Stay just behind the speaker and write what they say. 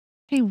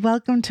Hey,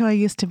 welcome to I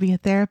Used to Be a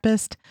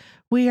Therapist.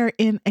 We are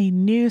in a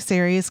new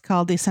series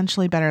called the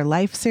Essentially Better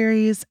Life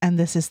series, and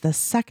this is the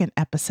second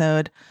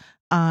episode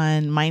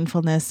on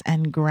mindfulness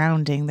and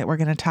grounding that we're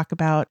going to talk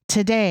about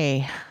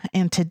today.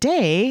 And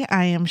today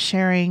I am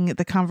sharing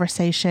the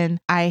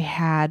conversation I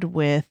had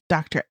with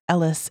Dr.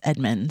 Ellis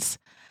Edmonds.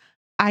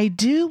 I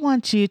do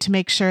want you to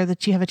make sure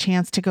that you have a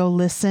chance to go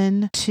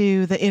listen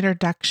to the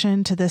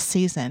introduction to this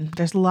season.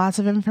 There's lots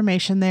of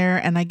information there,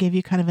 and I give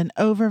you kind of an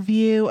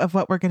overview of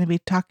what we're going to be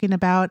talking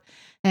about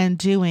and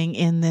doing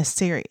in this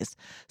series.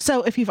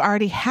 So, if you've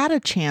already had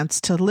a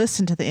chance to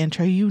listen to the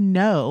intro, you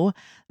know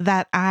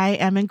that I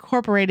am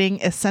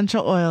incorporating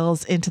essential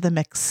oils into the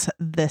mix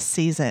this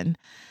season.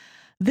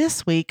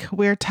 This week,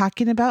 we're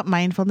talking about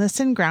mindfulness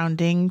and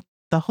grounding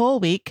the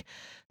whole week.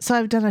 So,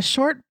 I've done a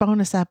short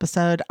bonus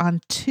episode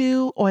on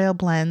 2 oil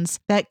blends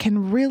that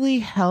can really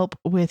help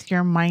with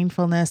your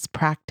mindfulness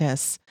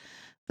practice.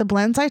 The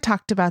blends I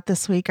talked about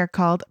this week are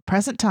called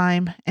Present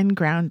Time and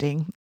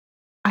Grounding.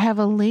 I have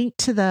a link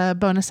to the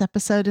bonus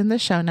episode in the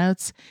show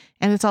notes,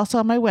 and it's also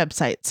on my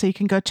website, so you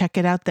can go check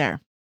it out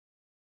there.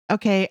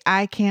 Okay,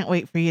 I can't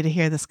wait for you to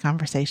hear this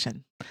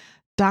conversation.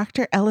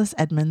 Dr. Ellis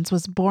Edmonds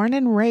was born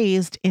and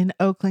raised in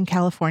Oakland,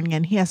 California,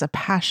 and he has a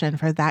passion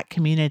for that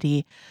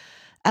community.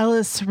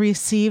 Ellis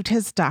received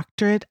his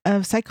doctorate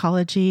of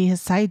psychology, his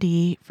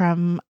PsyD,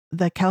 from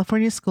the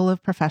California School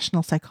of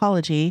Professional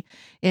Psychology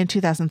in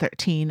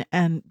 2013.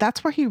 And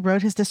that's where he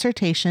wrote his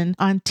dissertation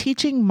on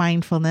teaching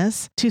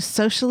mindfulness to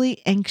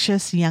socially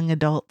anxious young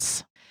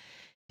adults.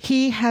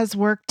 He has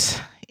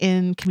worked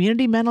in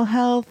community mental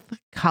health,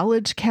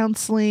 college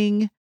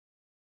counseling,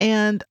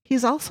 and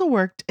he's also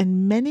worked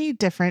in many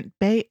different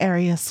Bay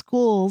Area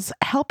schools,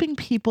 helping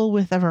people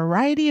with a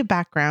variety of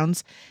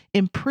backgrounds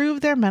improve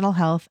their mental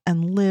health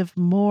and live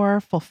more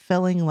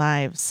fulfilling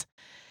lives.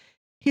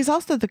 He's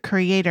also the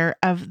creator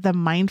of the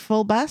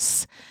Mindful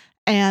Bus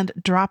and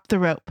Drop the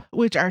Rope,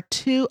 which are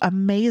 2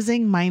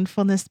 amazing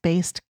mindfulness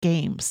based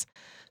games.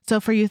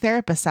 So, for you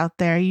therapists out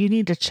there, you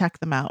need to check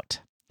them out.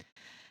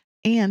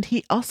 And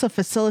he also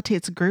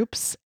facilitates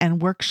groups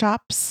and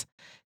workshops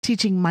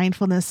teaching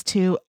mindfulness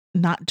to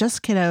not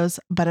just kiddos,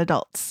 but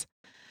adults.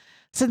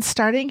 Since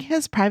starting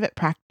his private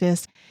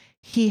practice,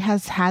 he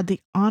has had the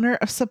honor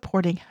of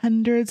supporting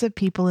hundreds of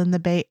people in the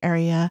Bay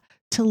Area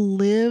to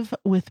live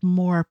with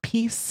more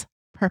peace,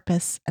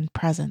 purpose, and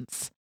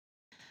presence.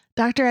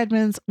 Dr.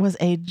 Edmonds was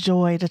a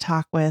joy to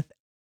talk with.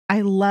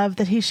 I love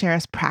that he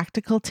shares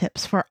practical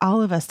tips for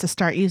all of us to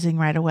start using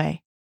right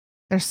away.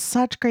 There's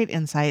such great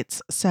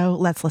insights, so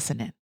let's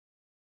listen in.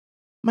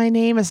 My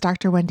name is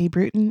Dr. Wendy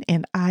Bruton,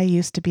 and I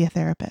used to be a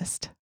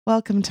therapist.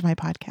 Welcome to my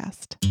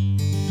podcast.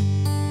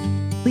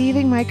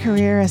 Leaving my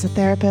career as a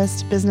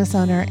therapist, business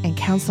owner, and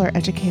counselor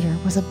educator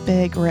was a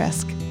big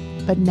risk.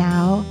 But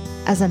now,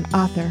 as an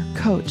author,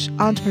 coach,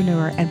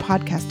 entrepreneur, and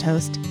podcast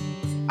host,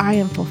 I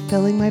am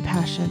fulfilling my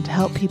passion to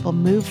help people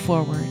move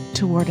forward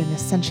toward an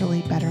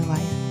essentially better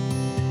life.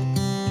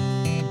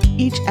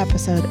 Each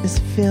episode is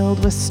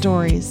filled with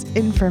stories,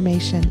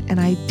 information, and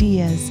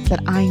ideas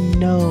that I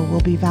know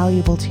will be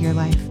valuable to your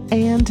life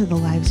and to the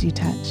lives you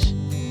touch.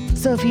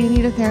 So if you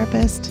need a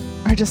therapist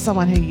or just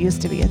someone who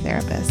used to be a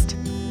therapist,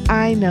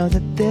 I know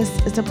that this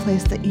is a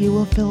place that you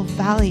will feel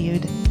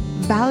valued,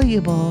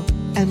 valuable,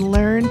 and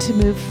learn to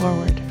move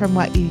forward from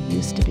what you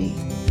used to be.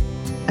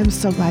 I'm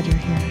so glad you're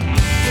here.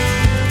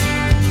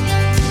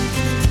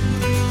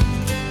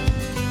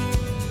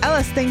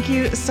 Ellis, thank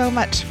you so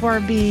much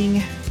for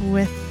being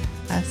with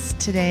us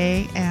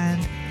today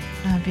and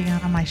being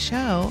on my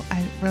show.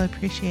 I really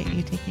appreciate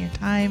you taking your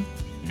time.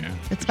 Yeah,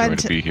 it's fun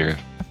to be here.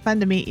 Fun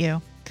to meet you.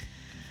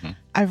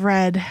 I've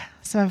read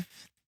some of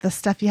the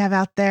stuff you have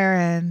out there,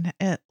 and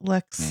it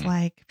looks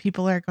like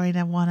people are going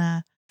to want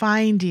to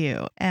find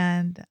you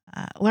and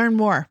learn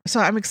more. So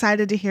I'm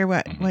excited to hear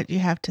what you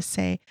have to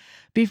say.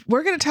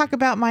 We're going to talk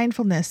about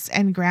mindfulness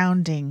and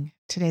grounding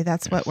today.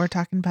 That's what we're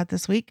talking about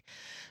this week.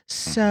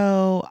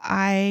 So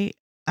I'm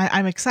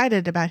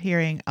excited about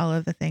hearing all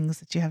of the things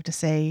that you have to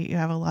say. You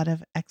have a lot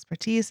of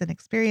expertise and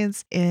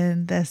experience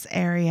in this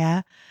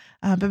area.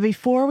 But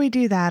before we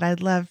do that,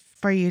 I'd love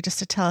for you just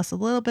to tell us a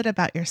little bit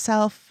about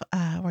yourself,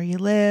 where you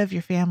live,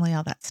 your family,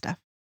 all that stuff.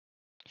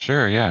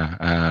 Sure,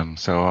 yeah.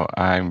 So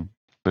I'm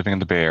living in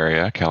the Bay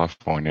Area,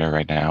 California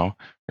right now.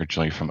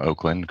 Originally from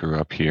Oakland, grew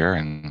up here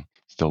and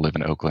still live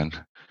in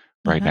Oakland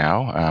right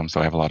now. So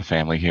I have a lot of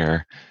family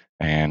here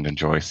and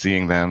enjoy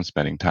seeing them,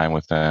 spending time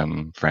with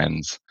them,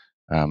 friends,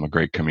 a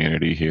great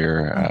community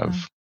here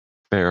of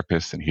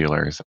therapists and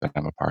healers that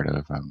I'm a part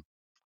of.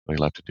 Really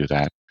love to do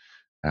that.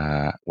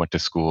 Went to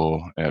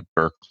school at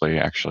Berkeley,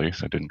 actually,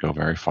 so didn't go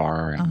very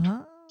far,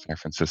 and San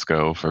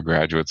Francisco for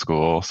graduate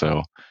school.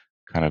 So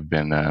kind of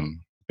been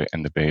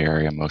in the Bay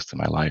Area most of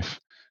my life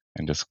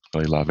and just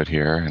really love it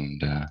here.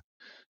 And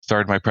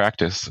started my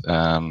practice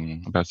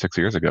about 6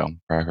 years ago,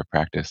 private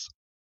practice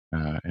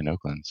in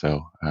Oakland.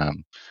 So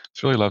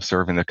just really love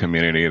serving the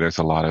community. There's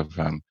a lot of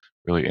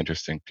really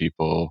interesting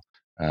people,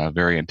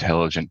 very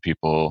intelligent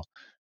people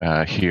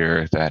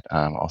here that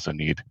also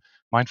need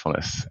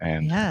mindfulness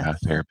and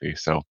therapy.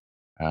 So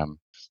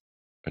Just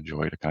a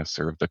joy to kind of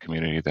serve the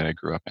community that I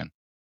grew up in.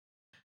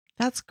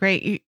 That's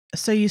great.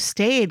 So you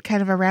stayed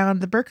kind of around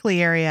the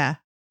Berkeley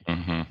area.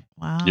 hmm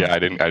Wow. Yeah, I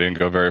didn't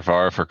go very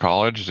far for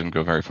college. Didn't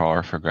go very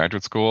far for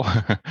graduate school.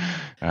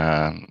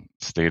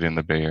 Stayed in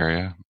the Bay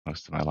Area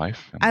most of my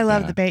life, I and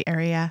love the Bay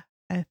Area.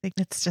 I think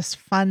it's just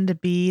fun to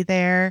be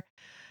there.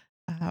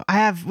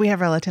 We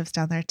have relatives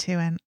down there too,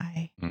 and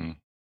I mm,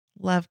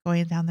 love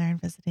going down there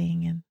and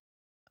visiting. And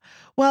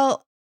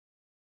well,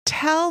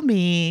 tell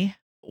me,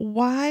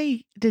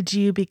 why did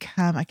you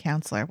become a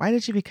counselor? Why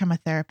did you become a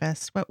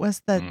therapist? What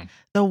was mm,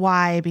 the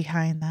why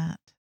behind that?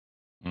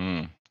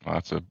 well,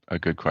 that's a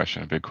good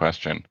question, a big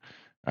question.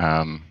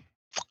 Um,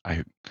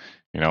 I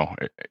you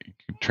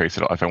could trace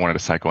it all. If I wanted to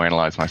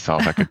psychoanalyze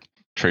myself, I could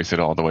trace it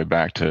all the way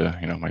back to,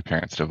 my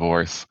parents'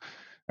 divorce.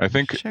 I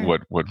think Sure.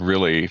 what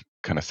really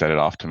kind of set it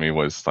off to me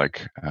was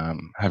like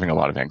having a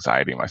lot of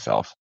anxiety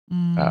myself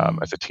Mm,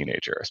 as a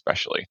teenager,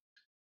 especially.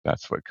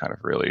 That's what kind of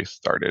really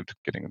started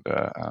getting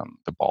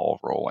the ball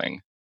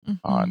rolling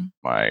on mhm,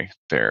 my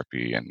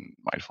therapy and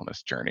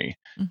mindfulness journey.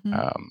 mhm,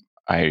 Um,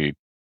 I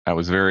I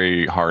was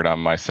very hard on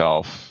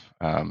myself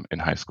in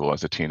high school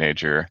as a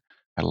teenager.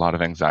 Had a lot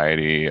of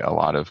anxiety, a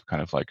lot of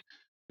kind of like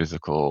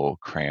physical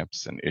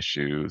cramps and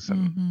issues,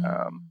 and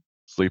mhm,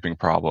 sleeping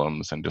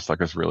problems, and just like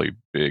this really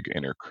big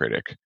inner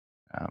critic.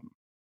 Um,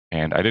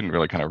 and I didn't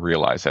really kind of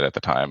realize it at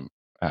the time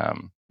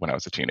when I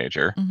was a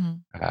teenager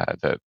mhm,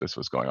 that this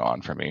was going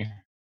on for me.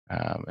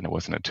 And it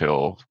wasn't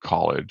until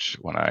college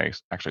when I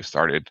actually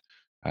started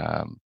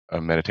a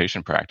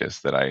meditation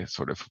practice that I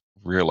sort of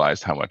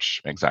realized how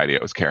much anxiety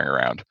I was carrying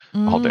around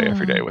all day,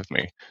 every day mm, with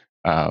me.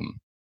 Um,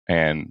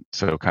 and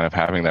so, kind of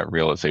having that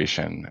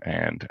realization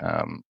and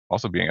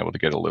also being able to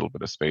get a little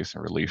bit of space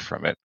and relief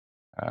from it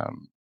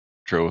um,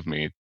 drove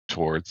me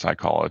toward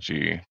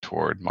psychology,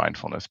 toward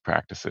mindfulness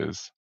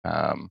practices.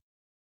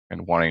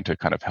 And wanting to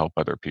kind of help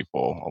other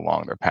people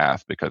along their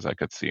path because I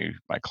could see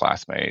my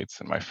classmates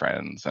and my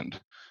friends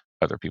and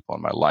other people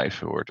in my life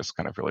who were just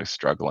kind of really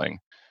struggling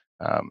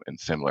in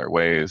similar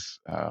ways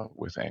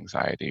with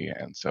anxiety.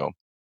 And so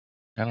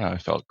I don't know, I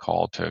felt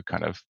called to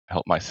kind of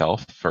help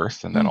myself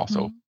first and then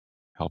also mhm,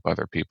 help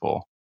other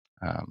people.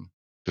 Um,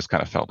 just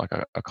kind of felt like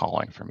a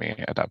calling for me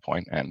at that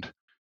point, and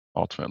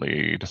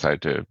ultimately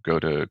decided to go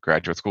to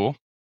graduate school,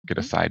 get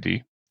a mhm,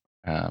 PsyD,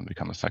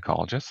 become a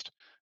psychologist,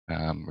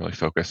 really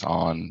focus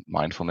on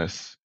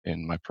mindfulness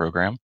in my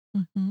program,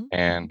 mhm.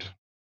 and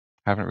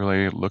haven't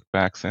really looked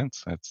back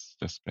since. It's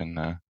just been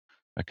a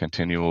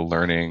continual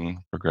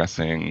learning,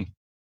 progressing,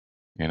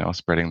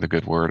 spreading the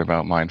good word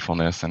about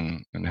mindfulness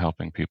and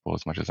helping people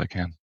as much as I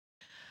can.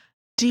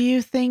 Do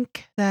you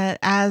think that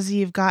as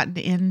you've gotten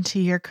into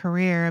your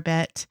career a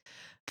bit,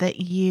 that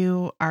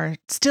you are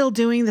still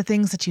doing the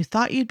things that you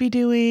thought you'd be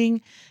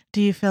doing?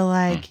 Do you feel Mm.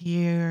 like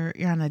you're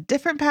on a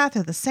different path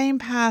or the same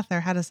path,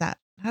 or how does that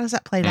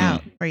play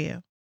out Mm. for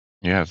you?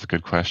 Yeah, it's a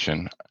good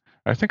question.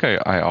 I think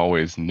I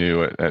always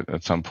knew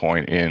at some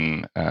point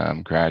in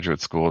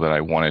graduate school that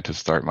I wanted to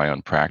start my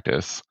own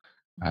practice.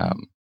 Mhm,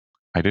 Um,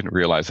 I didn't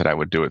realize that I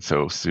would do it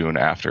so soon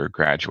after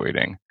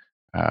graduating.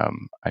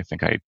 I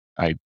think I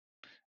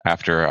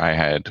after I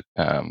had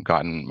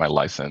gotten my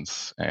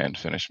license and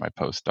finished my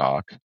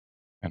postdoc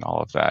and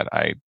all of that,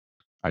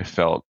 I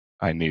felt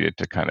I needed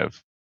to kind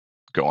of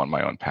go on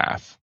my own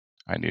path.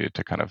 I needed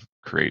to kind of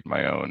create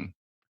my own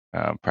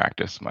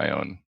practice, my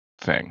own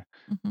thing.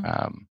 mhm,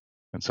 Um,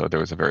 and so there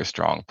was a very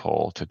strong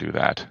pull to do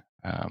that.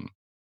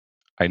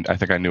 I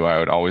think I knew I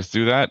would always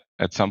do that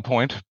at some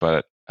point,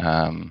 but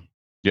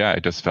yeah, I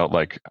just felt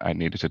like I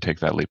needed to take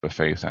that leap of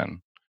faith,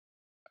 and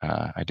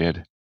I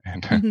did,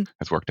 and mhm.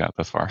 it's worked out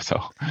thus far. So,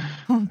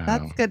 Oh,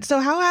 that's um, good. So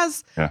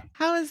yeah.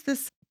 how has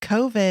this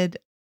COVID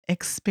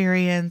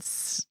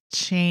experience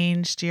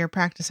changed your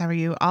practice? Are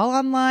you all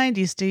online?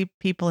 Do you see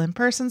people in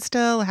person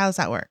still? How does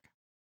that work?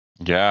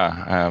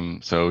 Yeah.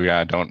 So yeah,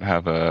 I don't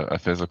have a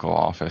physical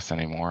office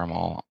anymore. I'm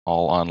all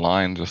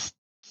online, just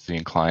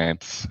seeing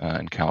clients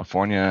in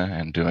California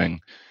and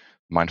doing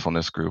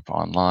mindfulness group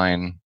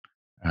online.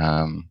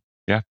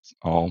 Yeah, it's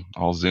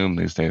all Zoom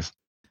these days.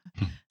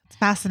 It's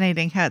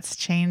fascinating how it's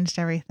changed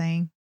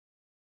everything.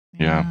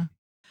 Yeah, Yeah.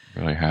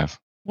 really has.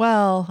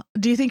 Well,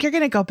 do you think you're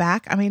gonna go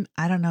back? I mean,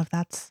 I don't know if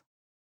that's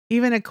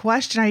even a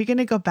question. Are you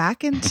gonna go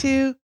back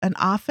into an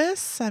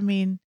office? I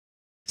mean,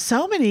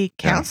 so many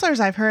Yeah. counselors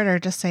I've heard are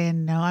just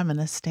saying, "No, I'm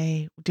gonna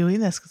stay doing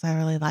this because I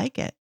really like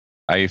it."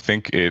 I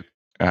think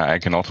I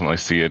can ultimately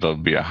see it'll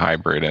be a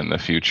hybrid in the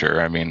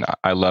future. I mean,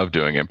 I love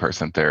doing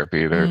in-person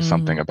therapy. There's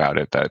something Mm, about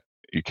it that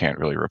you can't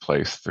really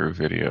replace through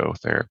video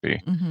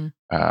therapy. mhm,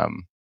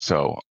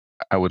 So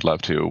I would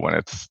love to when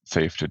it's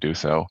safe to do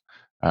so.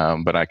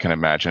 But I can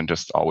imagine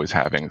just always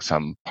having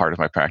some part of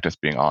my practice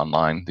being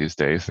online these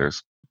days.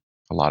 There's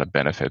a lot of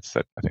benefits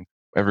that I think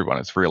everyone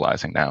is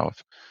realizing now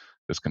of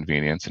this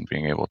convenience and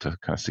being able to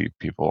kind of see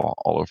people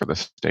all over the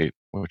state,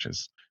 which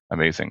is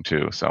amazing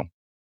too. So,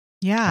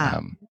 yeah.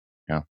 um,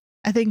 yeah.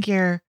 I think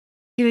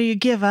you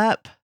give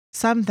up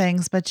some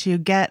things, but you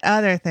get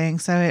other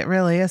things, so it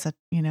really is a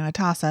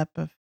toss-up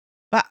of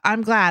But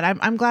I'm glad.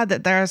 I'm glad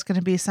that there's going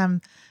to be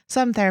some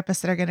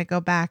therapists that are going to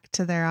go back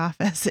to their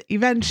office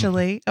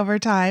eventually over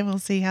time. We'll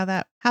see how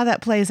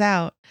that plays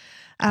out.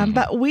 Mhm.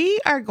 But we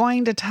are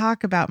going to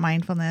talk about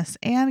mindfulness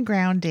and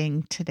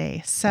grounding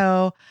today.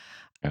 So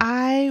Yeah.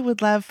 I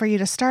would love for you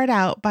to start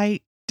out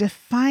by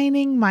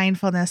defining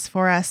mindfulness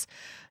for us.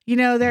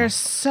 Mhm. There's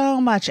so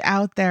much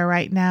out there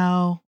right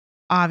now,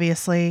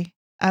 obviously,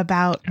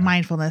 about Yeah.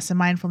 mindfulness. And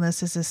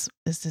mindfulness is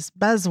this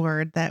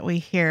buzzword that we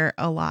hear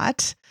a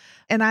lot.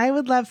 And I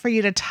would love for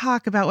you to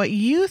talk about what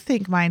you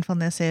think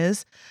mindfulness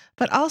is,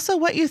 but also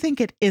what you think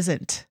it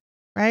isn't,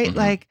 right? Mhm.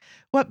 Like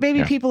what maybe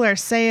Yeah. people are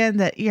saying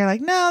that you're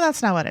like, no,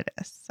 that's not what it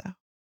is. So,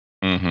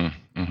 Mhm.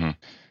 Mhm.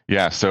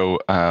 Yeah. So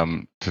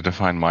to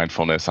define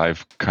mindfulness,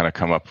 I've kind of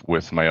come up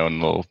with my own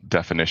little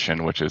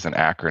definition, which is an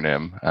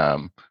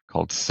acronym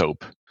called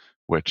SOAP,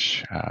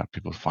 which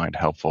people find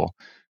helpful.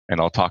 And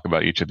I'll talk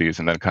about each of these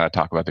and then kind of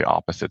talk about the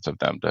opposites of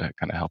them to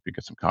kind of help you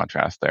get some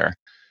contrast there.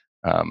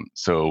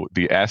 So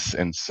the S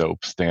in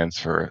SOAP stands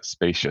for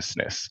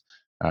spaciousness.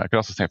 It could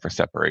also stand for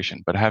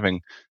separation, but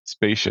having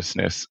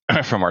spaciousness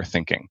from our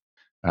thinking.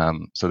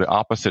 So the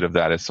opposite of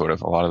that is sort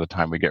of a lot of the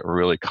time we get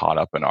really caught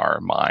up in our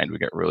mind. We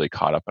get really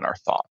caught up in our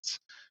thoughts.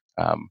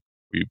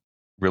 We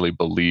really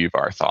believe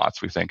our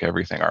thoughts. We think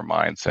everything our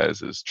mind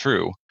says is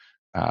true.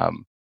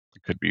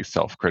 It could be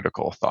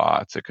self-critical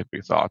thoughts. It could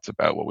be thoughts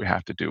about what we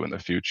have to do in the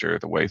future,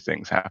 the way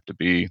things have to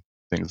be,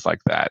 things like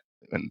that.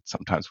 And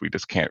sometimes we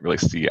just can't really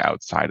see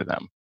outside of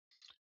them.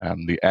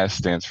 The S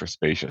stands for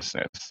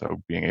spaciousness,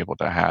 so being able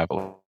to have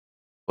a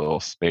little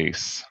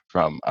space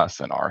from us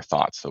and our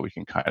thoughts so we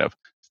can kind of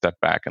step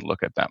back and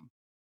look at them.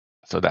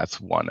 So that's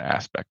one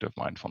aspect of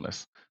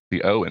mindfulness.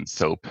 The O in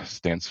SOAP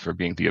stands for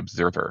being the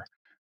observer.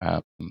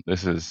 Um,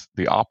 this is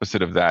the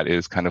opposite of that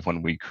is kind of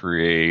when we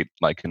create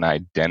like an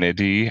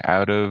identity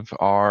out of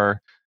our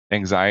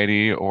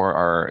anxiety or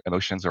our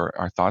emotions or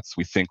our thoughts.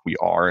 We think we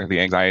are the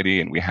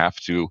anxiety and we have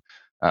to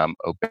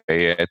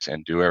obey it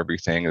and do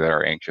everything that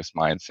our anxious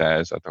mind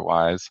says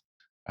otherwise.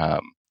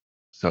 Um,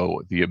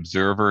 so the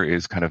observer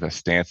is kind of a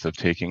stance of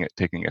taking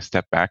a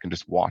step back and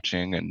just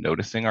watching and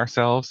noticing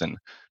ourselves and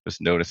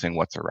just noticing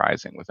what's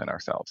arising within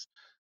ourselves.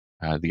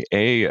 The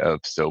A of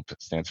SOAP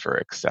stands for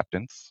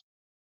acceptance,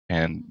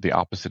 and the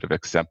opposite of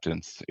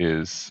acceptance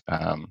is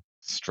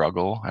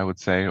struggle, I would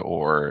say,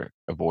 or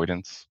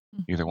avoidance,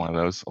 either Mhm. one of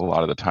those. A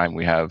lot of the time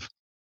we have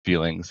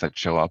feelings that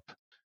show up,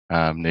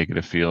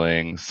 negative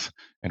feelings,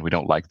 and we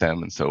don't like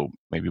them. And so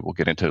maybe we'll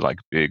get into like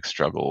big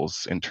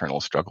struggles, internal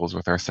struggles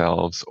with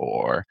ourselves,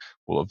 or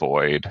we'll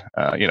avoid,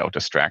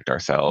 distract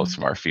ourselves Mhm.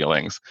 from our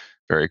feelings.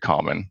 Very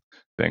common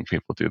thing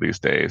people do these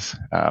days.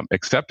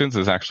 Acceptance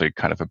is actually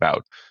kind of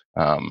about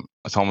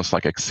it's almost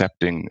like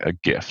accepting a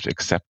gift,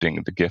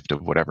 accepting the gift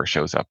of whatever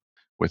shows up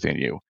within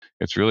you.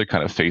 It's really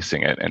kind of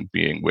facing it and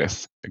being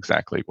with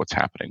exactly what's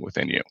happening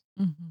within you.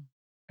 Mhm.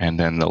 And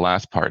then the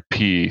last part,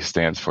 P,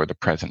 stands for the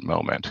present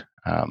moment.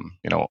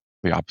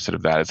 The opposite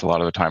of that is a lot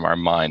of the time our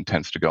mind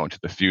tends to go into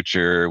the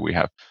future. We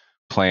have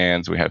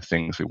plans, we have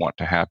things we want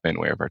to happen,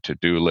 we have our to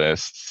do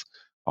lists,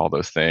 all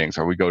those things.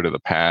 Or we go to the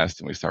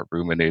past and we start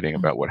ruminating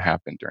about what Mhm.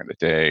 happened during the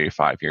day,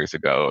 5 years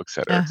ago, et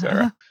cetera, et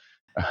cetera.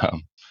 Uh-huh.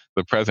 Um,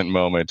 the present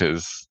moment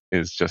is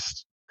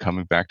just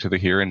coming back to the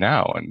here and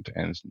now and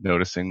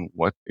noticing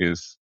what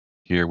is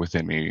here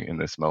within me in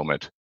this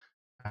moment.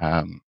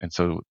 And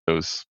so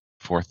those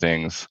four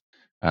things,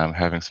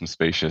 having some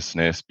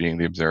spaciousness, being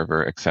the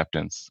observer,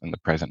 acceptance, and the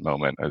present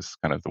moment is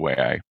kind of the way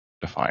I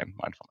define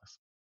mindfulness.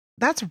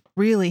 That's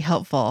really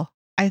helpful.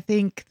 I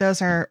think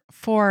those are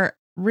 4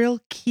 real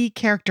key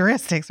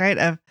characteristics, right,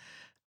 of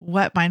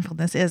what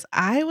mindfulness is.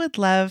 I would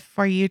love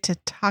for you to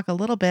talk a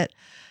little bit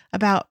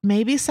about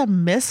maybe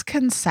some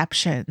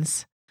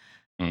misconceptions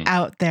Mm,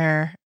 out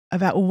there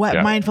about what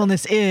yeah.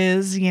 mindfulness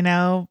is,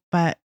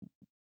 but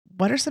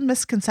what are some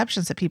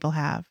misconceptions that people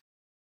have?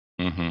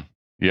 hmm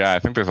Yeah, I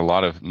think there's a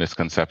lot of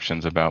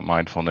misconceptions about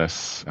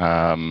mindfulness.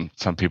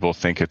 Some people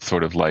think it's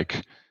sort of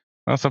like,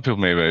 well, some people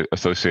maybe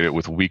associate it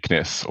with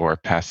weakness or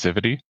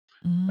passivity,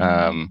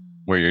 Mm.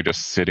 where you're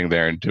just sitting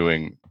there and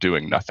doing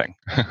nothing.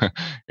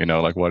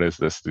 Like what is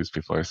this? These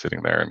people are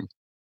sitting there and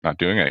not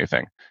doing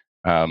anything.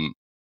 Um,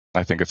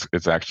 I think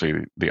it's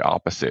actually the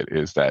opposite.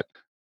 Is that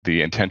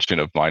the intention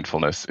of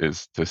mindfulness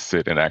is to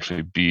sit and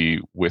actually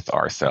be with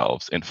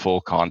ourselves in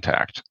full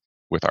contact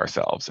with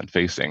ourselves and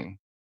facing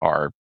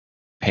our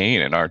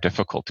pain and our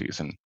difficulties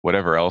and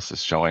whatever else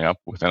is showing up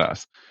within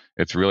us.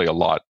 It's really a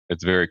lot.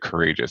 It's very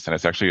courageous and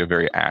it's actually a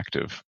very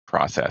active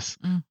process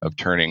of Mhm.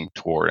 turning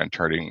toward and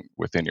turning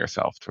within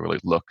yourself to really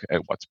look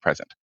at what's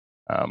present.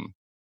 Um,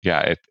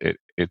 yeah,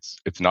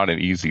 it's not an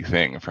easy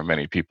thing for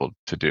many people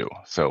to do.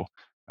 So,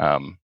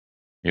 um,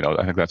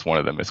 I think that's one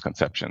of the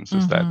misconceptions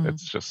is that Mhm.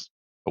 it's just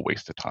a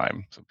waste of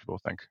time. Some people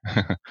think.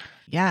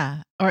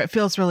 Yeah, or it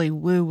feels really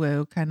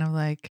woo-woo, kind of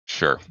like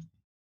Sure.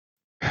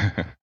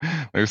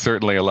 There's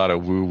certainly a lot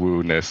of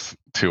woo-woo-ness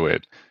to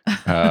it,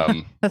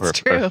 That's or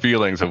true.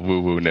 feelings of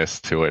woo-woo-ness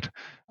to it.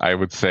 I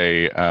would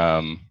say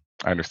I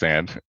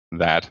understand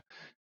that,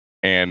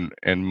 and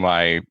in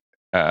my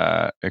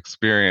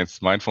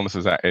experience, mindfulness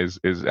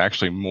is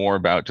actually more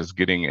about just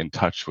getting in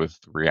touch with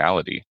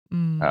reality,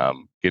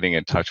 getting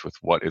in touch with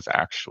what is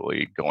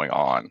actually going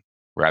on,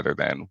 rather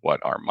than what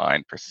our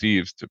mind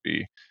perceives to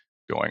be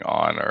going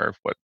on, or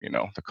what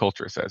the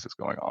culture says is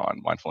going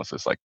on. Mindfulness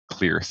is like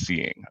clear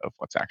seeing of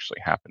what's actually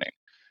happening.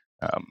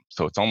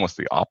 So it's almost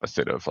the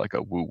opposite of like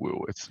a woo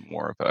woo. It's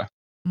more of a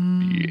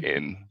be Mm.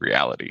 in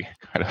reality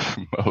kind of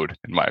mode,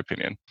 in my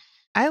opinion.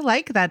 I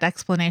like that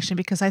explanation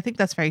because I think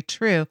that's very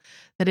true,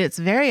 that it's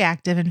very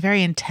active and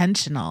very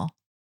intentional.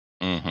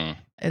 Very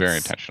It's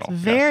intentional.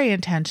 Yes. very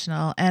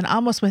intentional and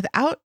almost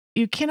without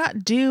you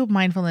cannot do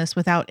mindfulness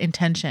without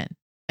intention.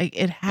 Like,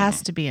 it has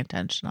hmm to be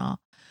intentional.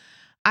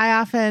 I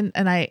often,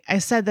 and I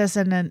said this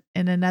in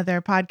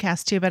another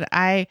podcast too, but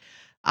I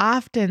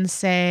often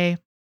say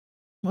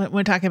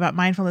when talking about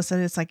mindfulness that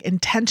it's like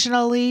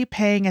intentionally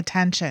paying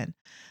attention.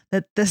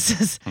 That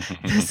this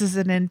is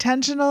an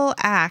intentional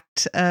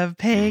act of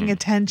paying hmm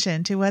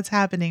attention to what's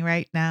happening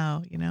right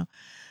now,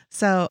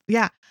 So,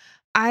 yeah,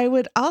 I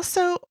would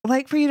also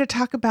like for you to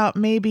talk about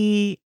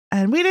maybe,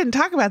 and we didn't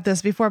talk about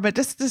this before, but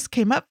just this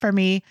came up for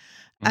me,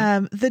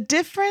 hmm the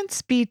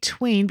difference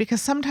between,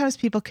 because sometimes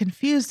people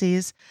confuse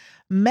these,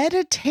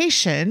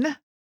 meditation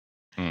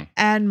Mm.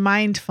 and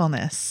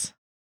mindfulness.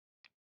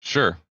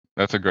 Sure.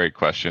 That's a great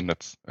question.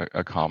 That's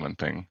a common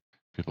thing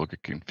people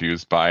get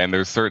confused by. And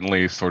there's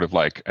certainly sort of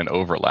like an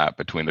overlap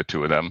between the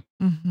two of them.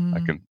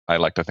 Mhm. I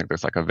like to think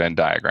there's like a Venn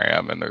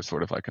diagram, and there's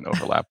sort of like an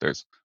overlap.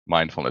 There's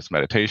mindfulness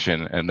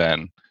meditation, and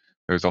then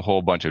there's a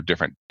whole bunch of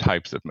different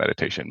types of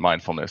meditation.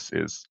 Mindfulness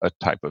is a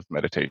type of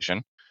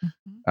meditation.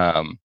 Mhm.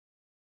 Um,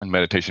 and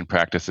meditation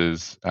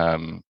practices,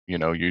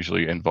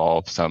 usually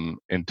involve some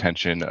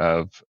intention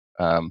of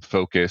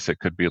focus. It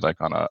could be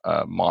like on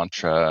a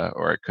mantra,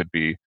 or it could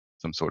be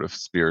some sort of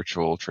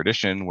spiritual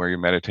tradition where you're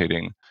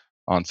meditating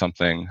on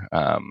something.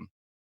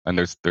 And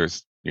there's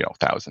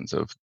thousands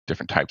of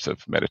different types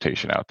of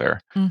meditation out there.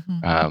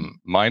 Mhm.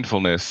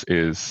 Mindfulness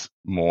is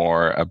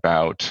more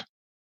about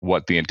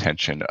what the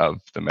intention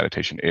of the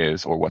meditation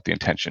is, or what the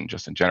intention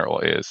just in general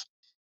is.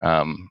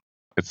 Um,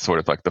 it's sort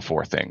of like the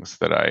four things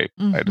that I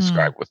Mhm.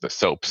 described with the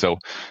soap. So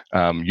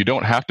you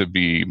don't have to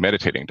be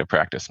meditating to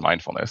practice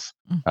mindfulness.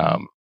 Mhm.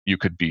 Um, you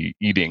could be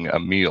eating a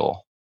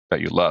meal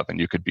that you love, and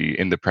you could be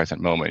in the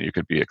present moment. You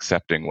could be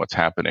accepting what's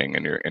happening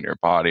in your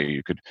body.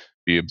 You could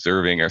be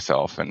observing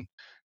yourself, and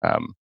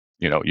um,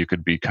 you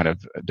could be kind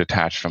of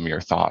detached from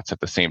your thoughts at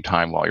the same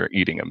time while you're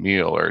eating a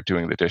meal, or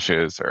doing the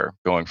dishes, or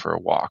going for a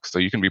walk. So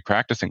you can be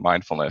practicing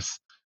mindfulness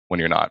when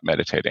you're not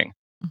meditating.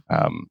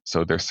 Mhm.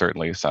 So there's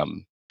certainly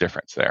some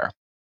difference there.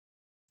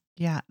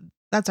 Yeah,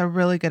 that's a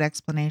really good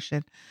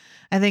explanation.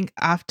 I think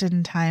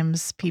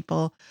oftentimes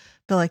people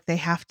feel like they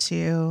have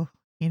to,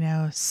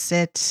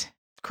 sit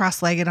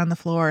cross-legged on the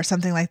floor or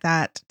something like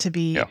that to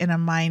be Yeah. in a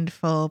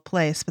mindful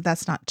place, but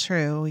that's not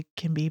true. We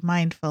can be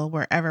mindful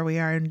wherever we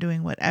are and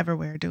doing whatever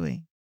we're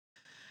doing,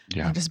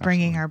 Yeah, and just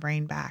bringing absolutely. our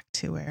brain back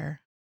to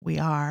where we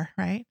are,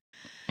 right?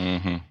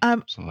 Mhm.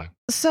 Um, Absolutely.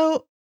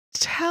 so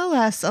tell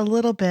us a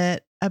little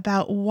bit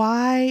about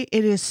why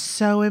it is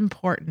so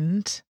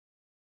important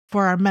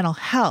for our mental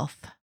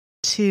health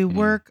to Mm.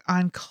 work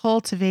on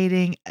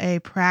cultivating a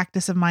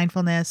practice of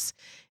mindfulness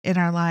in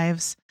our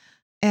lives,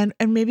 and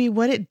maybe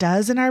what it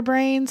does in our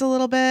brains a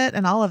little bit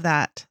and all of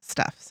that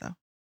stuff. So,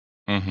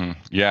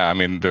 Yeah, I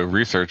mean, the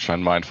research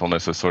on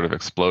mindfulness has sort of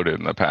exploded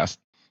in the past,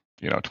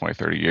 20,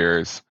 30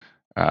 years.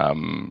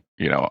 I'm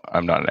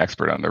not an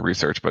expert on the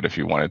research, but if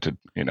you wanted to,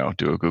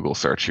 do a Google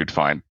search, you'd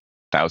find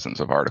thousands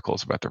of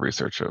articles about the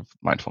research of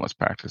mindfulness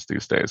practice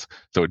these days.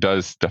 So it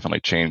does definitely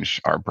change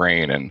our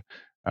brain, and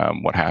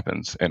what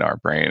happens in our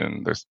brain.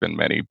 And there's been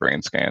many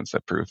brain scans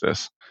that prove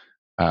this.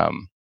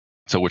 Um,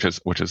 so which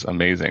is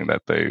amazing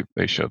that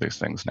they show these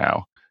things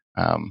now.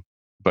 Um,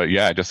 but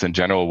yeah, just in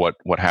general,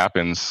 what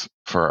happens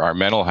for our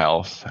mental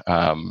health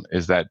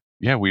is that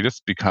we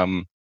just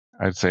become,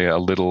 I'd say, a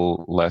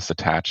little less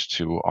attached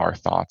to our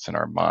thoughts and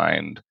our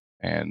mind,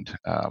 and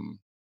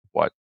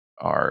what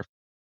our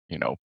you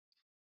know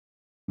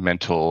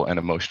mental and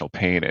emotional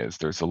pain is.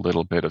 There's a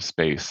little bit of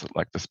space,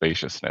 like the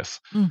spaciousness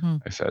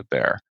mhm. I said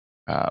there.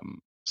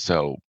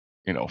 So,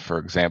 for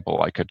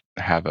example, I could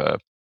have a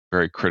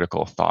very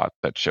critical thought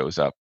that shows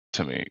up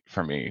to me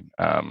for me.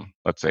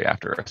 Let's say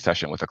after a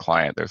session with a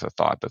client, there's a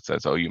thought that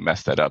says, "Oh, you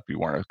messed that up. You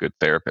weren't a good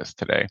therapist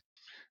today."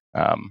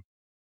 Um,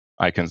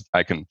 I can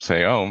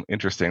say, "Oh,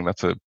 interesting.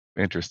 That's a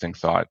interesting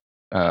thought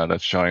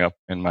that's showing up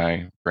in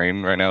my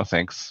brain right now.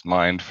 Thanks,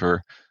 mind,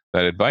 for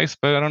that advice,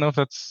 but I don't know if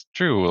that's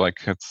true. Like,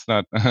 it's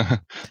not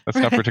that's not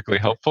Right.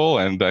 particularly helpful,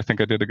 and I think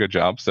I did a good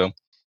job. So,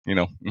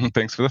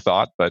 thanks for the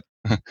thought." But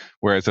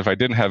whereas if I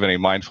didn't have any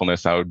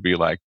mindfulness, I would be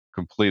like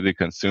completely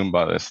consumed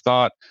by this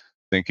thought,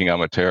 thinking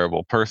I'm a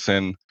terrible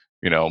person.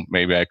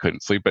 Maybe I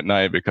couldn't sleep at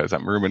night because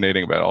I'm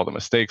ruminating about all the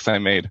mistakes I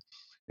made.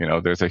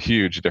 There's a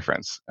huge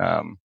difference.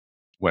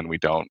 When we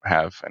don't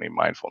have any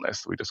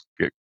mindfulness, we just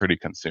get pretty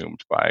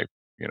consumed by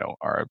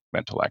our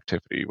mental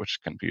activity, which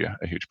can be a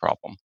huge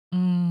problem.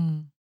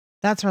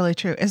 That's really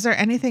true. Is there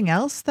anything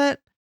else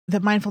that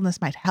mindfulness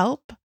might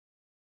help?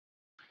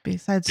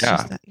 besides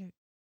just Yeah, that?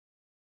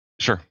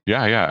 sure.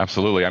 Yeah, yeah,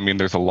 absolutely. I mean,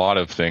 there's a lot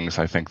of things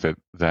I think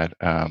that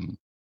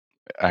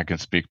I can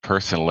speak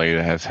personally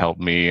that has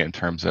helped me in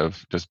terms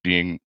of just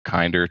being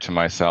kinder to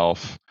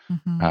myself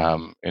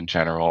Mm-hmm. in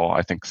general.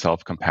 I think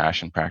self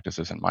compassion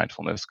practices and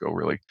mindfulness go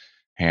really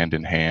hand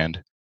in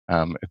hand.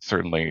 It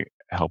certainly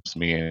helps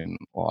me and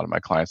a lot of my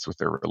clients with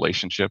their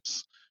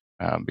relationships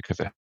because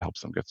it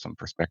helps them get some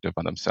perspective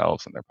on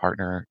themselves and their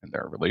partner and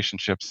their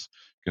relationships.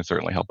 It can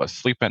certainly help us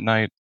sleep at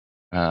night.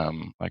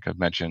 Like I've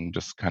mentioned,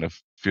 just kind of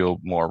feel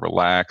more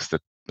relaxed.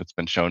 It's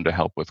been shown to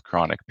help with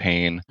chronic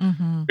pain,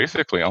 Mm-hmm.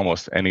 basically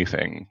almost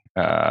anything,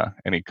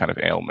 any kind of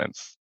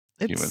ailments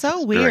It's humans so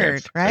experience.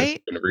 weird, There's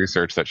right? been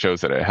research that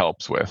shows that it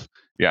helps with.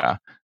 Yeah.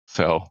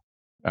 So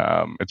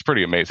it's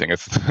pretty amazing.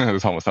 It's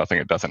there's almost nothing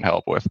it doesn't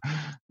help with.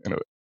 You know,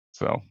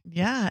 so it's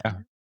Yeah. yeah.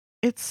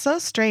 It's so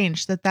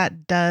strange that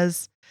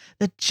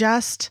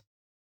just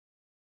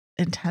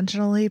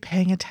intentionally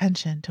paying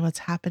attention to what's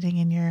happening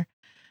in your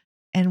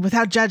and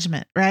without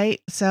judgment,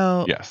 right?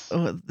 So Yes.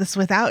 this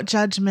without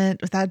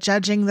judgment, without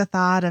judging the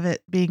thought of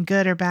it being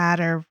good or bad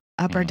or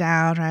up or Mhm.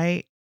 down,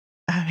 right?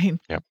 I mean,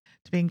 Yep.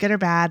 to being good or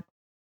bad,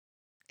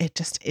 it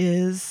just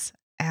is.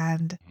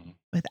 And Mhm.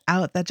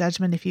 without that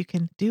judgment, if you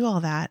can do all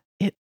that,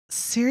 it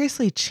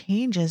seriously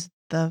changes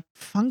the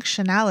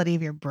functionality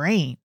of your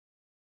brain,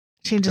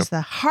 Yep. changes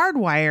the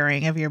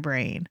hardwiring of your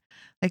brain.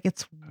 Like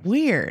it's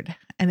weird.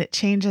 And it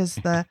changes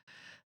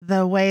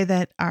the way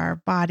that our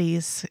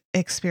bodies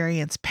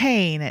experience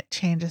pain. It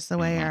changes the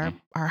way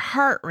Mhm. our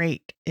heart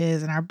rate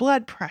is and our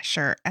blood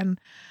pressure and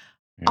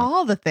Yep.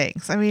 all the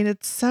things. I mean,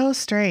 it's so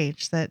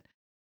strange that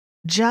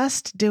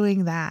just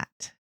doing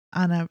that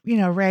on a,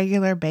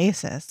 regular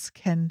basis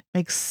can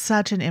make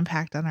such an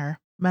impact on our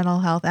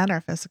mental health and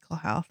our physical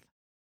health.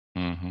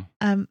 Mhm.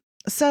 Um,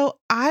 so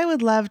I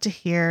would love to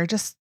hear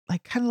just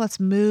like kind of let's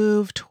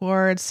move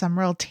towards some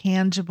real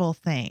tangible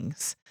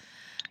things.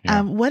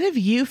 Yeah. What have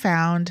you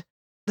found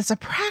that's a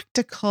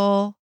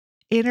practical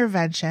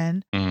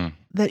intervention Mhm.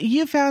 that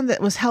you found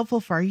that was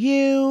helpful for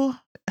you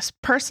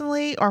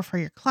personally or for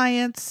your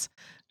clients?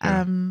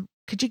 Yeah.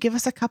 Could you give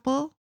us a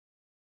couple?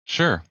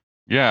 Sure.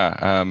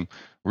 Yeah.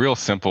 Real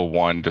simple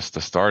one just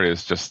to start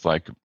is just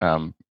like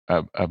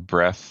a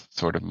breath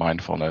sort of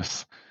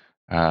mindfulness.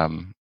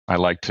 I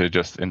like to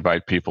just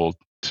invite people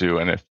to,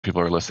 and if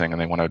people are listening and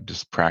they want to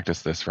just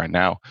practice this right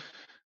now,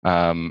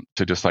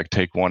 to just like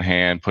take one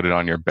hand, put it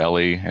on your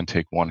belly, and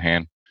take one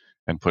hand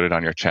and put it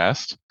on your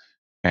chest.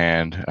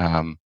 And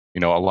a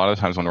lot of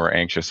times when we're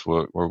anxious,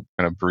 we're going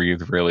to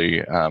breathe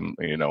really,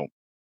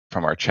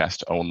 from our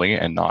chest only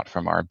and not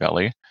from our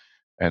belly.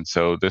 And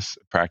so this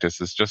practice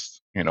is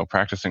just,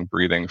 practicing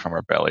breathing from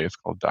our belly. It's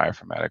called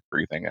diaphragmatic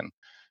breathing. And,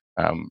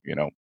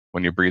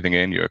 when you're breathing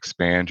in, you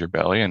expand your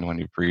belly. And when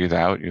you breathe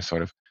out, you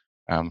sort of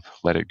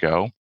let it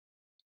go.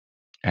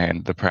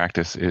 And the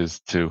practice is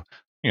to,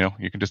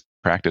 you can just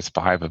practice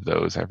 5 of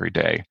those every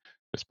day.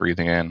 Just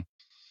breathing in,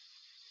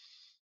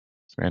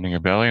 expanding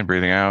your belly and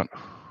breathing out.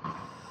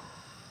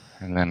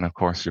 And then, of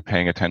course, you're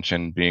paying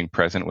attention, being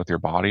present with your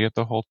body at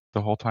the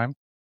whole time.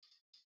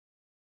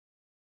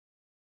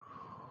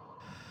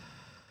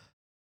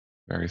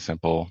 Very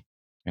simple.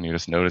 And you're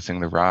just noticing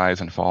the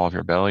rise and fall of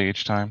your belly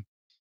each time.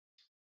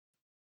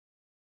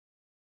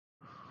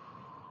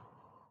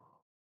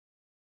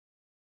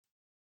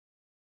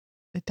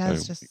 It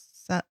does So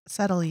just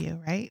settle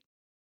you, right?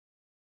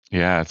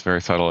 yeah, it's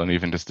very subtle, and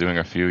even just doing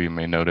a few, you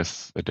may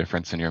notice a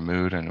difference in your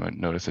mood and would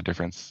notice a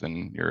difference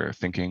in your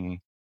thinking,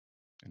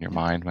 and your Yep.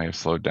 mind may have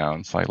slowed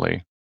down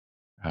slightly.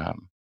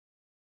 Um,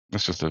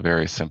 it's just a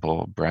very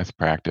simple breath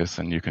practice,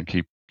 and you can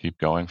keep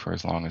going for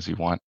as long as you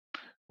want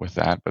with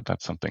that. But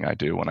that's something I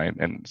do when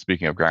and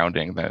speaking of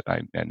grounding, that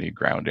I need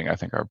grounding. I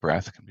think our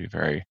breath can be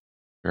very,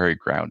 very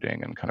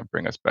grounding and kind of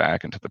bring us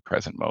back into the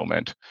present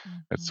moment.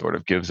 It sort Mhm.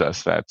 of gives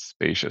us that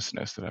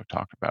spaciousness that I've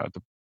talked about.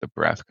 The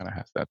breath kind of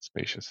has that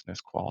spaciousness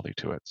quality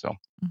to it. So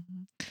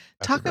Mhm. that's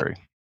a Talk ab very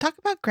talk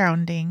about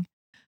grounding.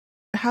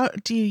 How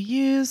do you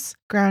use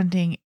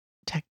grounding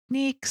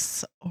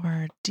techniques,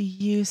 or do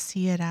you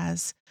see it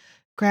as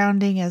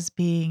grounding as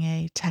being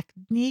a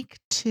technique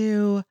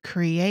to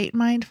create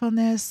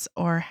mindfulness,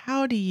 or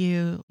how do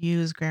you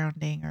use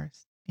grounding or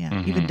yeah,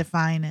 even Mhm.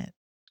 define it?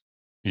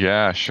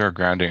 Yeah, sure.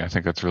 Grounding, I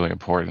think that's really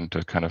important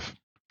to kind of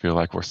feel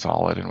like we're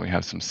solid and we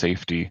have some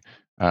safety.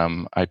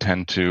 I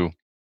tend to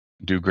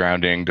do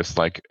grounding just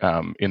like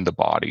in the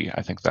body.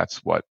 I think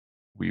that's what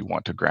we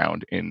want to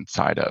ground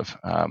inside of.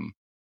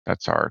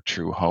 That's our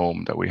true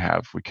home that we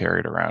have. We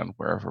carry it around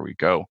wherever we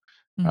go.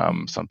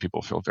 Mhm. Some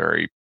people feel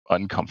very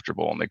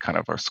uncomfortable and they kind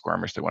of are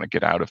squirmish. They want to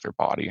get out of their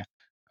body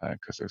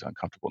because there's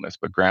uncomfortableness.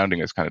 But grounding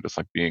is kind of just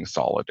like being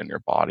solid in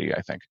your body,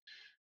 I think.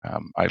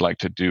 I like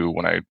to do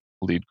when I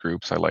lead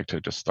groups, I like to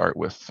just start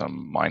with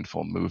some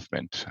mindful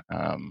movement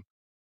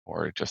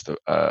or just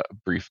a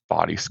brief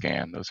body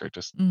scan. Those are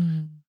just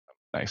Mm.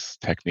 nice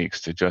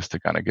techniques to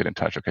kind of get in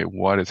touch. Okay,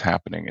 what is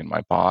happening in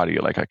my body?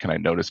 Like, can I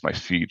notice my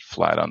feet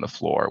flat on the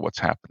floor? What's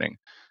happening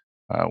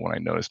when I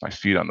notice my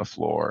feet on the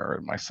floor,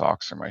 or my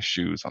socks or my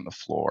shoes on the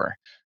floor?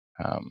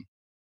 Um,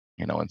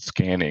 and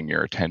scanning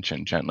your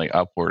attention gently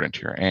upward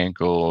into your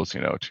ankles, to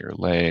your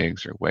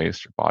legs, your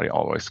waist, your body,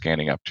 all the way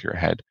scanning up to your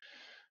head.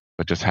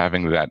 But just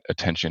having that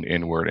attention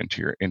inward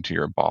into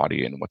your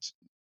body and what's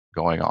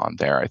going on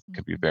there, I think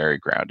could be very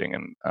grounding.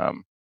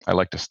 And I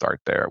like to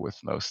start there with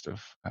most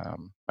of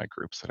my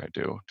groups that I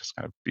do, just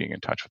kind of being in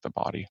touch with the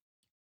body.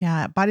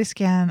 Yeah, body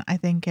scan I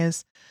think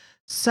is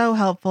so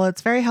helpful.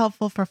 It's very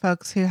helpful for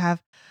folks who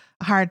have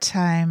a hard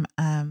time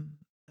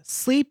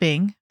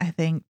sleeping. I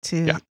think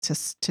Yeah.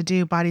 to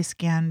do body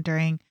scan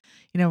during,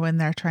 when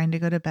they're trying to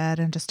go to bed,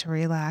 and just to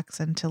relax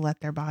and to let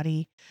their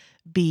body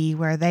be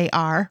where they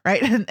are,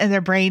 right? And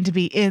their brain to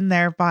be in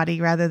their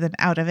body rather than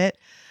out of it.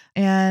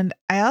 And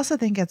I also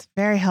think it's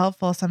very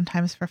helpful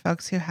sometimes for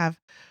folks who have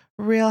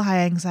real high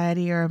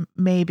anxiety, or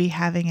maybe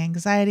having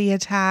anxiety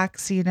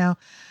attacks,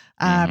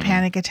 Hmm.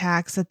 panic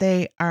attacks,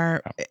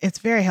 it's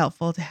very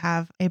helpful to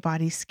have a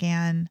body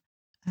scan.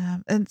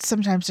 And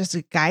sometimes just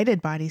a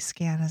guided body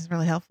scan is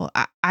really helpful.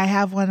 I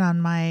have one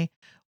on my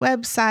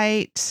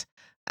website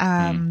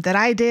Mm. that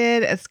I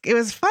did. It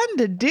was fun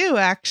to do,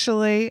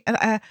 actually.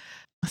 And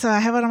so I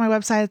have it on my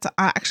website. It's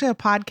actually a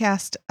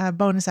podcast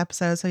bonus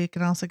episode, so you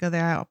can also go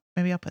there.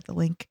 Maybe I'll put the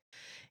link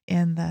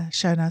in the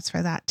show notes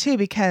for that too,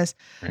 because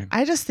Great.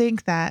 I just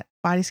think that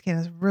body scan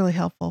is really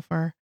helpful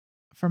for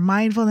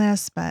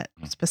mindfulness, but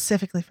Mm.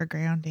 specifically for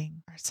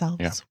grounding Yeah.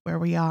 ourselves where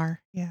we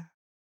are. Yeah.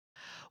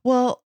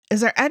 Well,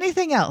 is there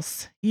anything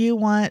else you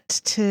want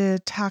to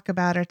talk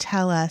about or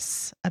tell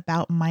us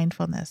about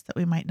mindfulness that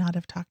we might not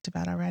have talked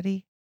about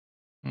already?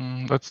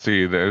 Let's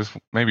see. There's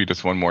maybe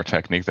just one more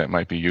technique that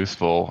might be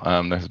useful.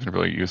 That has been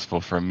really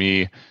useful for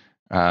me.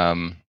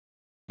 Um,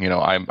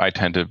 I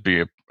tend to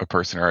be a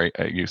person, or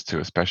I used to,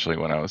 especially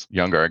when I was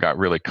younger, I got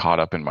really caught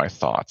up in my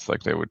thoughts.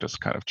 Like they would just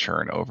kind of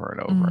churn over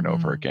and over and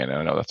over Mhm. again. And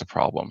I know that's a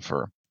problem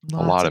for a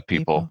Lots lot of of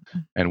people.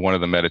 people. And one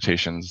of the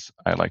meditations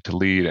I like to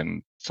lead,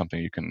 and something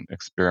you can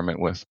experiment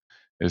with,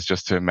 is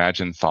just to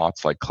imagine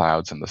thoughts like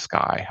clouds in the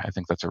sky. I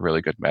think that's a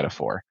really good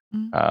metaphor.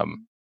 Um, Mhm.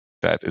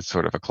 that is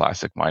sort of a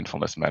classic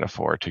mindfulness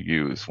metaphor to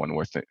use when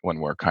when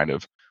we're kind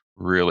of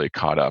really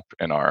caught up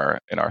in our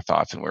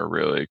thoughts, and we're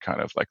really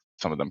kind of like,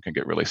 some of them can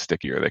get really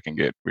sticky, or we can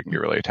get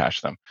really attached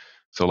to them.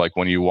 So like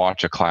when you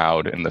watch a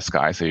cloud in the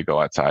sky, say you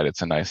go outside,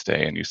 it's a nice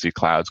day, and you see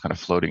clouds kind of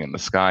floating in the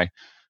sky,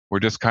 we're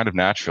just kind of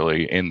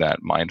naturally in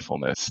that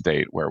mindfulness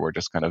state where we're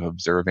just kind of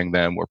observing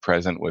them. We're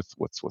present with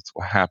what's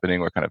happening.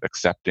 We're kind of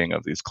accepting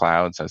of these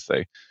clouds as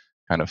they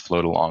kind of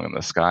float along in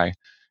the sky.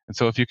 And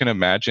so if you can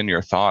imagine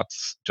your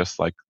thoughts just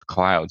like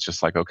clouds,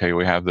 just like, okay,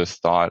 we have this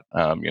thought,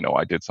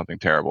 I did something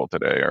terrible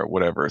today, or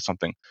whatever,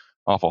 something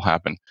awful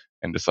happened,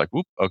 and just like,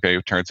 whoop, okay,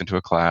 it turns into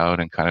a cloud,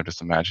 and kind of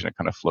just imagine it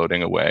kind of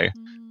floating away.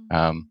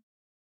 Um, Mhm.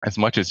 as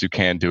much as you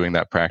can doing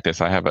that practice.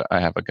 I have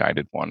a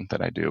guided one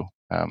that I do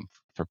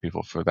for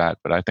people for that.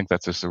 But I think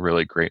that's just a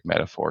really great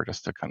metaphor,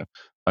 just to kind of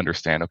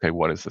understand, okay,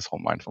 what is this whole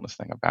mindfulness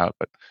thing about?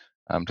 But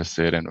to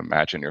sit and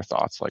imagine your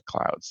thoughts like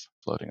clouds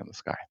floating in the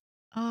sky.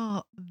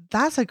 Oh,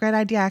 that's a great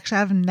idea. Actually,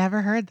 I've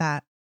never heard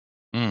that.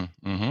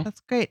 Mm-hmm. That's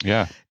great.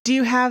 Yeah. Do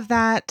you have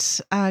that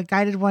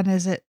guided one?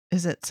 Is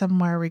it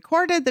somewhere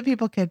recorded that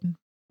people can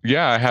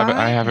Yeah, I have it. I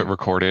find? have it Yeah,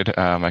 recorded.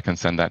 I can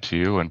send that to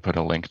you and put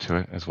a link to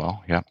it as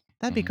well. Yeah.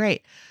 that'd be Hmm.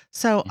 great.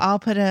 So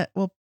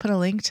we'll put a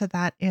link to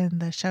that in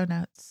the show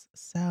notes,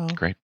 so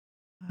Great.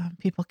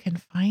 people can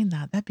find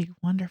that. That'd be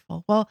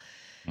wonderful. Well,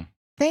 Mm.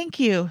 thank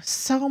you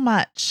so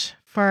much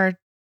for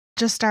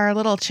just our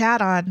little chat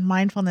on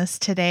mindfulness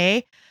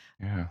today.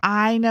 Yeah.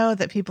 I know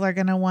that people are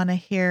going to want to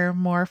hear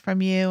more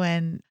from you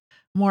and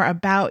more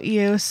about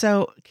you.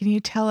 So, can you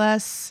tell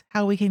us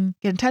how we can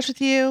get in touch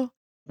with you,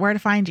 where to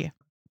find you?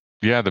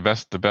 Yeah, the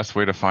best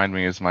way to find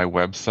me is my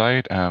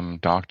website,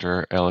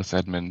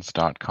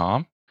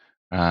 drellisedmonds.com.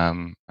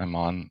 I'm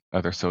on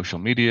other social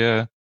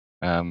media,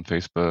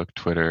 Facebook,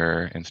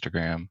 Twitter,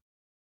 Instagram,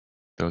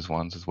 those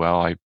ones as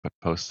well. I put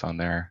posts on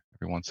there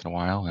every once in a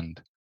while, and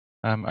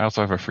I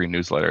also have a free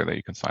newsletter that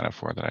you can sign up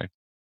for, that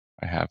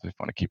I have if you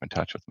want to keep in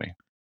touch with me.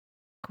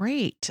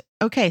 Great.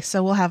 Okay,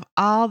 so we'll have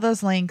all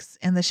those links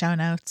in the show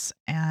notes.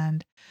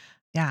 And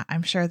yeah,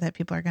 I'm sure that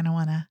people are going to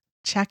want to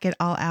check it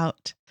all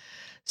out.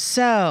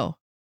 So,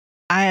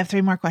 I have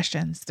three more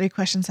questions. Three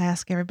questions I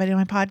ask everybody on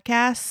my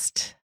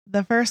podcast.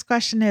 The first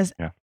question is,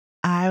 Yeah.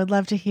 I would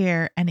love to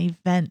hear an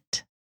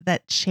event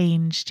that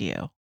changed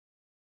you.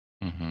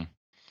 Hmm.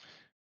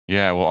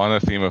 Yeah. Well, on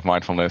the theme of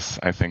mindfulness,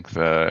 I think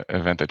the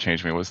event that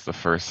changed me was the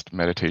first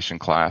meditation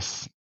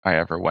class I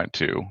ever went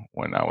to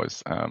when I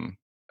was,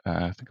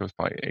 I think I was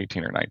probably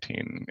 18 or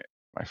 19,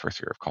 my first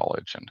year of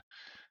college, and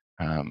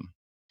um,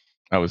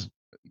 I was,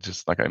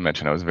 just like I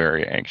mentioned, I was a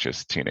very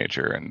anxious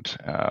teenager, and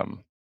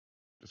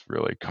just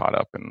really caught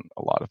up in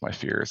a lot of my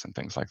fears and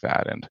things like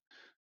that. And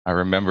I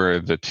remember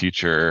the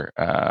teacher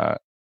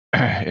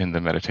in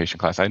the meditation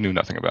class. I knew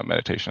nothing about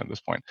meditation at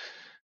this point,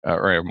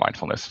 or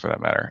mindfulness for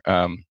that matter.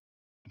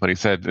 But he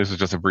said, this is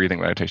just a breathing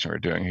meditation we're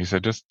doing. He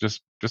said, just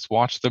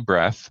watch the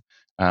breath,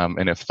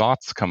 and if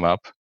thoughts come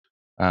up,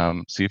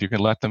 see if you can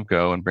let them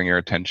go and bring your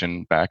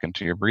attention back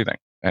into your breathing.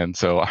 And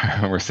so I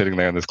remember sitting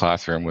there in this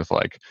classroom with,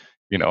 like,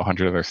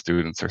 100 other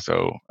students or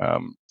so,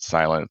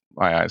 silent,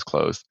 my eyes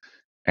closed.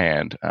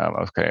 And I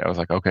was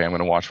like, okay, I'm going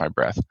to watch my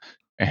breath.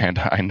 And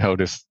I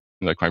noticed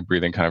like my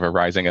breathing kind of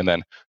arising. And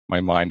then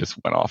my mind just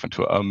went off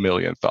into a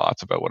million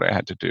thoughts about what I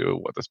had to do,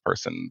 what this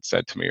person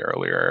said to me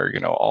earlier,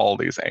 all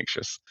these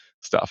anxious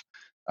stuff.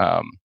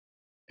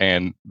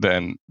 And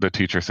then the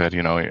teacher said,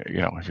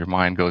 if your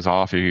mind goes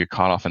off, you get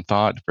caught off in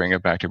thought, bring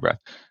it back to your breath.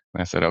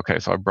 And I said, okay.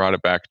 So I brought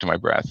it back to my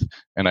breath,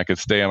 and I could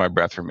stay on my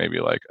breath for maybe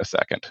like a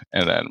second,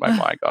 and then my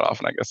mind got off,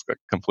 and I guess got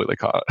completely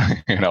caught.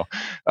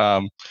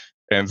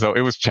 And so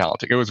it was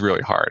challenging. It was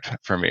really hard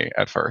for me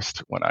at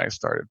first when I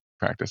started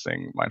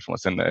practicing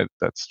mindfulness, and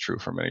that's true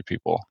for many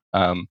people.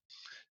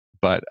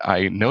 But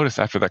I noticed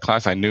after that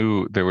class, I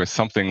knew there was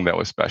something that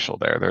was special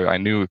there. I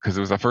knew, because it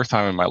was the first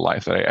time in my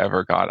life that I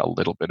ever got a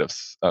little bit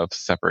of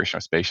separation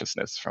of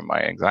spaciousness from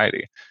my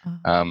anxiety.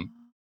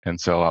 And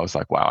so I was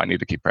like, wow, I need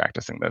to keep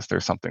practicing this.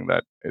 There's something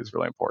that is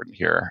really important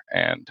here.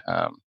 And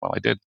I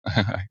did.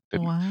 I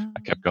didn't. Wow.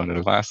 I kept going to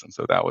the class. And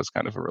so that was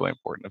kind of a really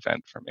important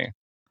event for me.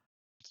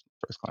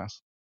 First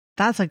class.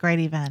 That's a great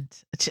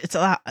event. It's a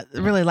lot,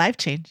 really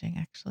life-changing,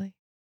 actually.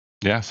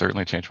 Yeah,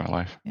 certainly changed my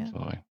life. Yeah.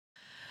 Absolutely.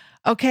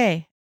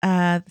 Okay.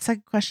 The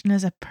second question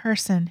is a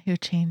person who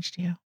changed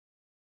you.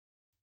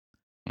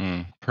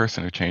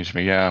 Person who changed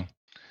me. Yeah.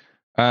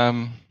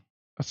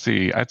 Let's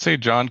see. I'd say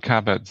Jon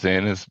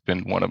Kabat-Zinn has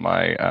been one of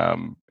my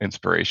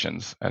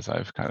inspirations as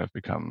I've kind of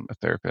become a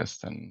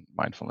therapist and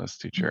mindfulness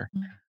teacher.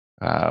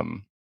 Mm-hmm.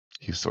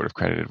 He's sort of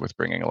credited with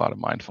bringing a lot of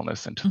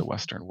mindfulness into the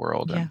Western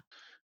world. Yeah.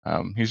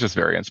 And he's just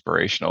very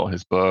inspirational.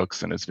 His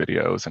books and his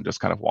videos, and just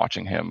kind of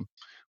watching him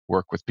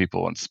work with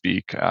people and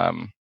speak,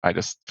 I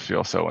just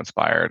feel so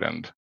inspired.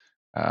 And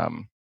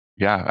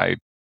I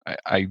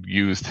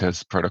used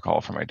his protocol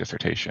for my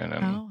dissertation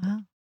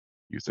and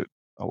used it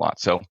a lot.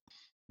 So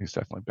he's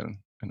definitely been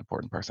an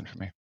important person for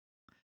me.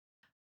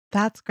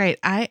 That's great.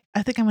 I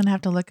think I'm going to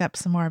have to look up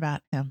some more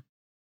about him.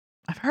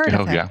 I've heard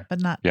of him, but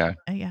not. I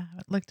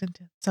haven't looked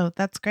into it. So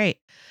that's great.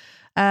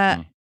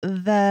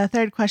 The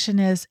third question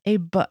is a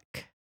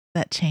book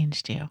that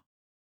changed you.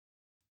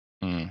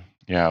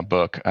 Yeah, a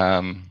book.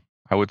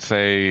 I would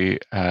say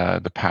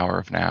The Power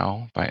of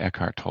Now by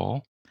Eckhart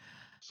Tolle.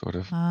 Sort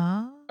of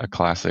a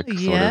classic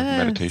sort of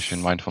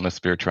meditation, mindfulness,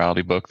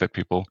 spirituality book that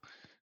people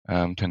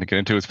tend to get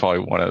into. It's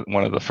probably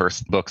one of the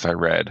first books I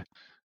read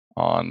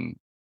on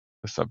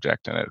the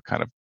subject, and it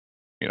kind of,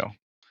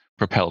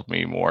 propelled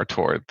me more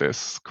toward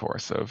this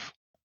course of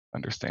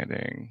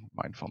understanding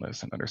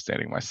mindfulness and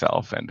understanding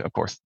myself, and of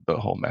course the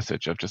whole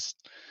message of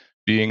just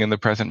being in the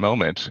present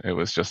moment. It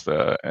was just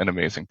an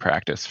amazing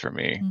practice for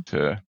me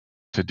to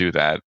do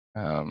that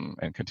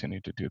and continue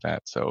to do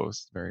that. So it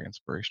was a very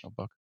inspirational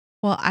book.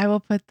 Well, I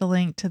will put the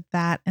link to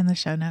that in the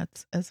show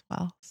notes as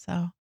well.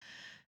 So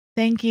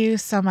thank you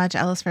so much,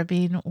 Ellis, for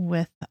being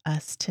with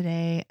us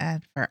today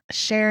and for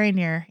sharing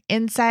your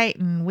insight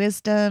and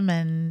wisdom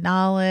and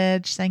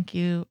knowledge. Thank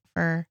you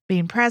for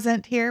being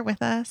present here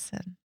with us.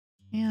 And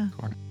yeah,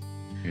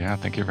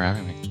 thank you for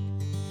having me.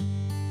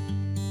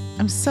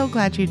 I'm so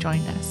glad you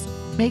joined us.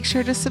 Make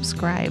sure to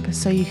subscribe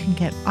so you can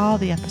get all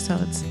the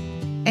episodes.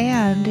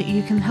 And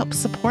you can help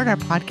support our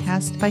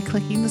podcast by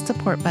clicking the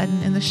support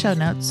button in the show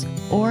notes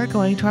or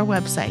going to our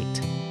website,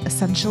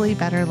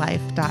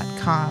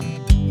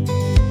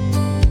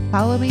 essentiallybetterlife.com.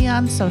 Follow me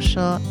on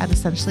social at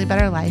Essentially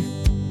Better Life,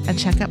 and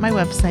check out my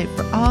website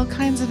for all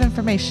kinds of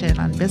information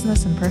on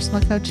business and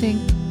personal coaching,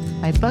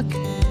 my book,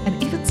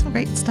 and even some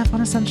great stuff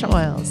on essential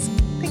oils.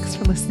 Thanks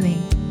for listening.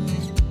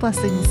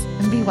 Blessings,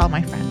 and be well,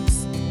 my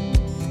friends.